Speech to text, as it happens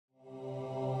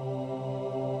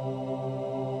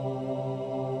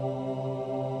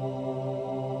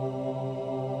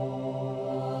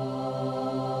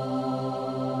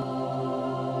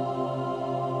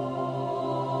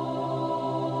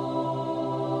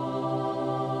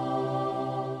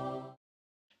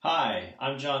Hi,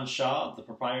 I'm John Shaw, the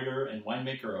proprietor and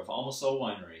winemaker of Alma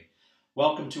Winery.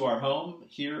 Welcome to our home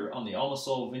here on the Alma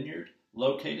Vineyard,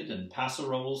 located in Paso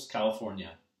Robles,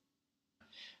 California.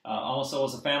 Alma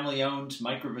is a family-owned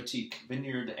micro-boutique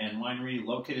vineyard and winery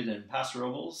located in Paso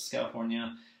Robles,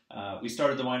 California. We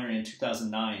started the winery in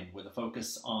 2009 with a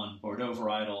focus on Bordeaux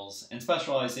varietals and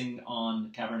specializing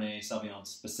on Cabernet Sauvignon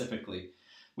specifically.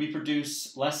 We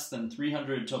produce less than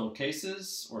 300 total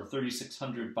cases, or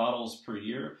 3,600 bottles per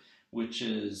year, which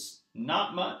is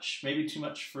not much, maybe too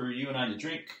much for you and I to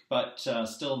drink, but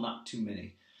still not too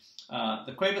many.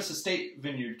 The Cuevas Estate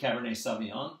Vineyard Cabernet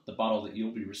Sauvignon, the bottle that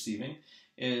you'll be receiving,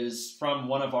 is from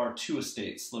one of our two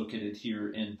estates located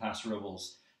here in Paso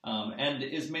Robles, and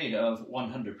is made of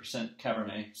 100%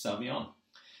 Cabernet Sauvignon.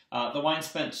 The wine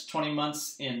spent 20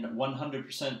 months in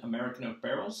 100% American oak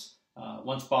barrels.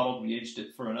 Once bottled, we aged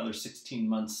it for another 16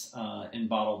 months in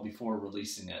bottle before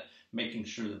releasing it, making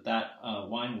sure that that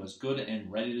wine was good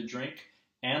and ready to drink,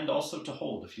 and also to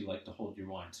hold if you like to hold your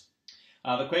wines.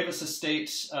 The Cuevas Estate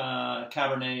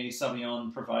Cabernet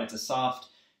Sauvignon provides a soft,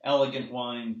 elegant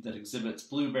wine that exhibits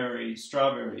blueberry,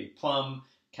 strawberry, plum,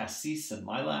 cassis, and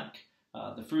lilac.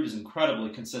 The fruit is incredibly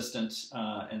consistent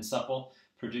and supple,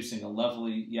 producing a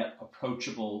lovely yet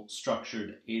approachable,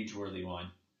 structured, age-worthy wine.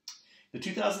 The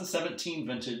 2017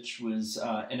 vintage was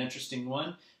an interesting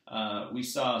one. We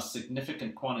saw a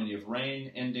significant quantity of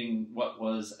rain, ending what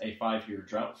was a 5-year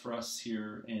drought for us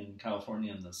here in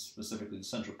California and specifically the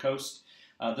Central Coast.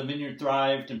 The vineyard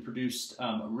thrived and produced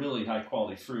really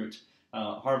high-quality fruit.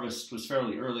 Harvest was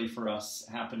fairly early for us,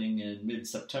 happening in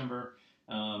mid-September.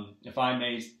 If I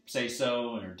may say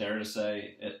so, or dare to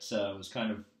say, it was kind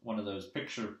of one of those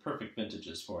picture-perfect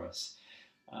vintages for us.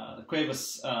 The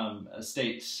Cuevas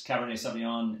Estate Cabernet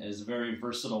Sauvignon is a very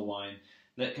versatile wine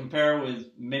that can pair with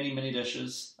many, many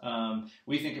dishes.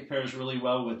 We think it pairs really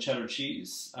well with cheddar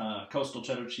cheese. Coastal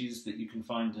cheddar cheese that you can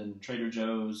find in Trader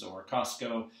Joe's or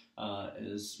Costco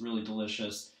is really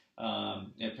delicious.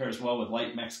 It pairs well with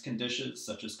light Mexican dishes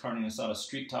such as carne asada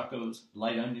street tacos,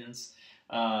 light onions.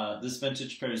 This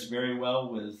vintage pairs very well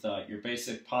with your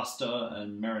basic pasta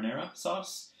and marinara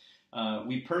sauce.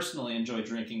 We personally enjoy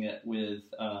drinking it with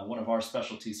one of our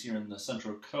specialties here in the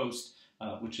Central Coast,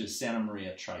 which is Santa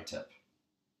Maria Tri-Tip.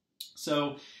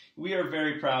 So we are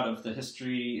very proud of the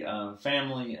history,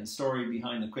 family, and story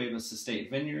behind the Cuevas Estate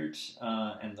Vineyard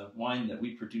and the wine that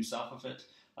we produce off of it,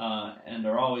 and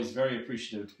are always very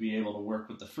appreciative to be able to work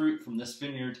with the fruit from this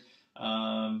vineyard.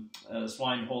 This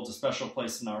wine holds a special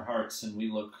place in our hearts, and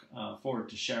we look forward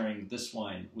to sharing this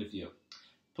wine with you.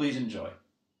 Please enjoy.